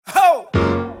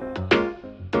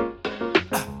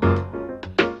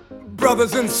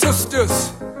brothers and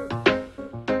sisters,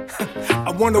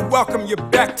 I want to welcome you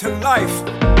back to life,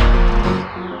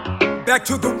 back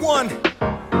to the one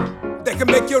that can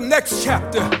make your next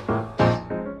chapter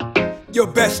your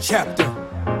best chapter.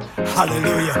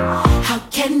 Hallelujah. How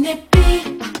can it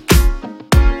be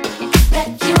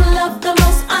that you love the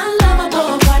most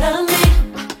unlovable part of me?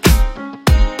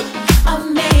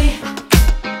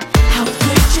 How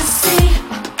could you see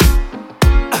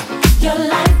your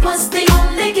life was the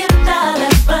only gift I'll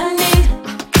ever need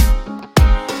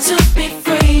to be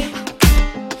free?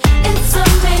 It's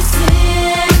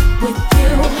amazing with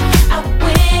you. I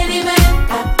win even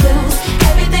if I lose.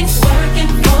 Everything's working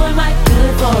for my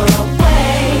good for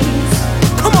always.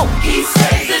 Come on. He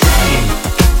saves the day.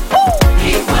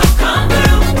 He will come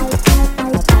through.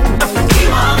 He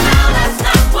won't now. That's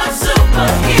not what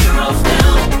superheroes do.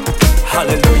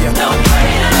 Hallelujah. No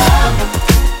greater love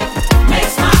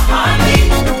makes my heart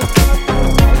beat.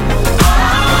 All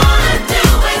I wanna do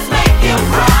is make you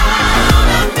proud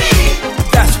of me.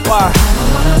 That's why I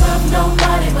don't wanna love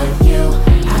nobody but you.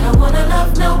 I don't wanna love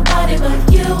nobody but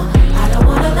you. I don't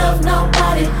wanna love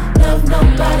nobody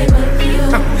but you.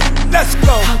 let's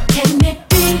go. How can it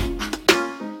be?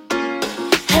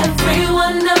 Every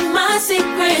one of my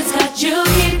secrets got you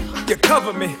keep. You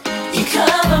cover me. You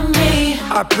cover me.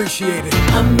 I appreciate it.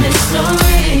 A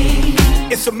mystery.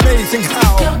 It's amazing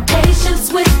how Your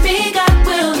patience with me, God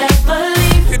will never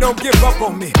leave. you don't give up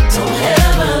on me. Don't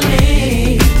ever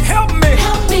leave. Help me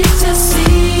Help me to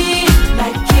see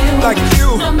like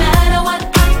you. No matter what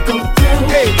I go through,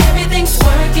 Hey. everything's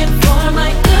working for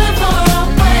my good for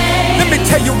always. Let me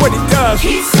tell you what he does,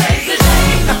 He saves the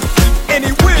day. and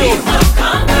he He will. will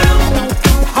come through.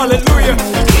 Hallelujah.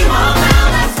 He won't now.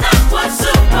 That's not what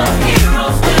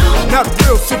superheroes do. Not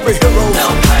real superheroes. No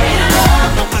greater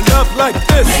love A love like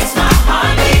this, makes my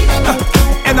heart beat.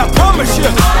 and I promise you,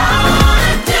 All I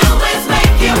wanna do is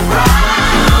make you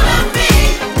proud of me.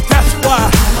 that's why. I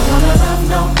don't wanna love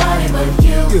nobody but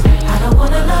you. I don't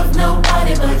wanna love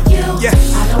nobody but you. Yes.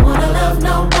 I don't wanna love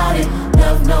nobody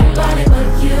but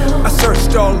you. I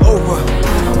searched all over.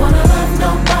 I don't wanna love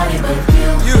nobody but you.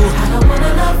 You. I don't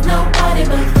wanna love nobody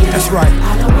but you. That's right.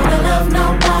 I don't wanna love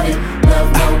nobody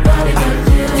but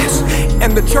you. Yes.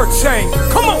 And the church sang,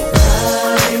 come on.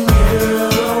 Loving you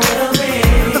will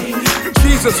be,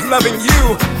 Jesus loving you.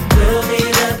 will be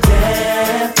the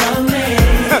death of me.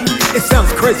 It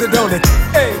sounds crazy, don't it?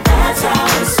 Hey, That's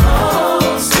how it's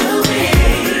supposed to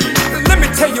be. let me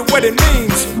tell you what it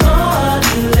means. More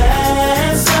than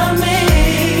less of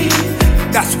me.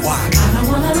 That's why. I don't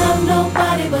wanna love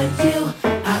nobody but you.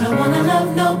 I don't wanna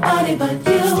love nobody but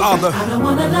you. Father. I don't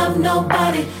wanna love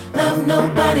nobody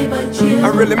but you. I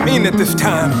really mean it this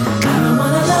time. I don't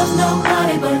wanna love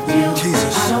nobody but you.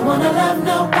 Jesus. I don't wanna love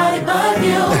nobody but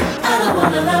you. I don't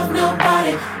wanna love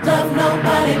nobody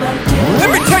but you. Let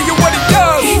me tell you what he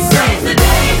does. He saves the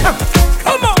day.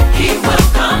 Come on. He will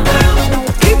come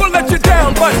through. He will let you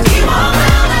down, but He won't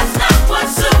now. That's not what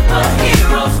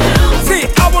superheroes do. see,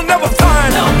 I will never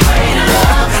find No greater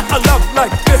love a love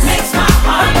like this. makes my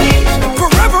heart beat.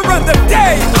 Forever and the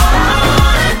day. All I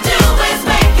wanna do is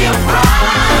make you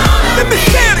proud of Let me me.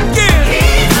 say it again. He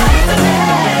saves the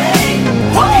day.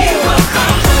 He will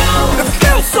come through. It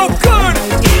feels so good.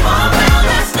 He won't now.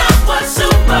 That's not what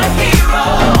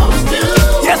superheroes do.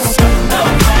 Yes. No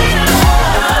greater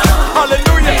love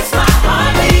Hallelujah. makes my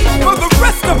heart beat. For the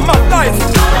rest of my life.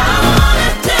 All I wanna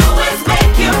do is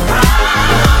make you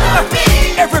proud of me.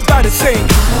 Everybody sing.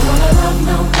 I don't wanna love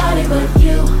nobody but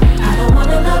you. I don't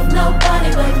wanna love nobody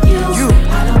but you. You.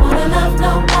 I don't wanna love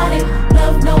nobody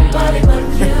but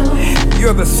you.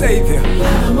 You're the Savior.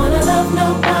 I don't wanna love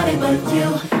nobody but you.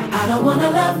 I don't wanna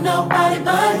love nobody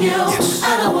but you. Yes.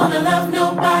 I don't wanna love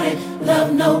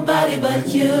nobody but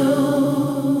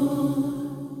you.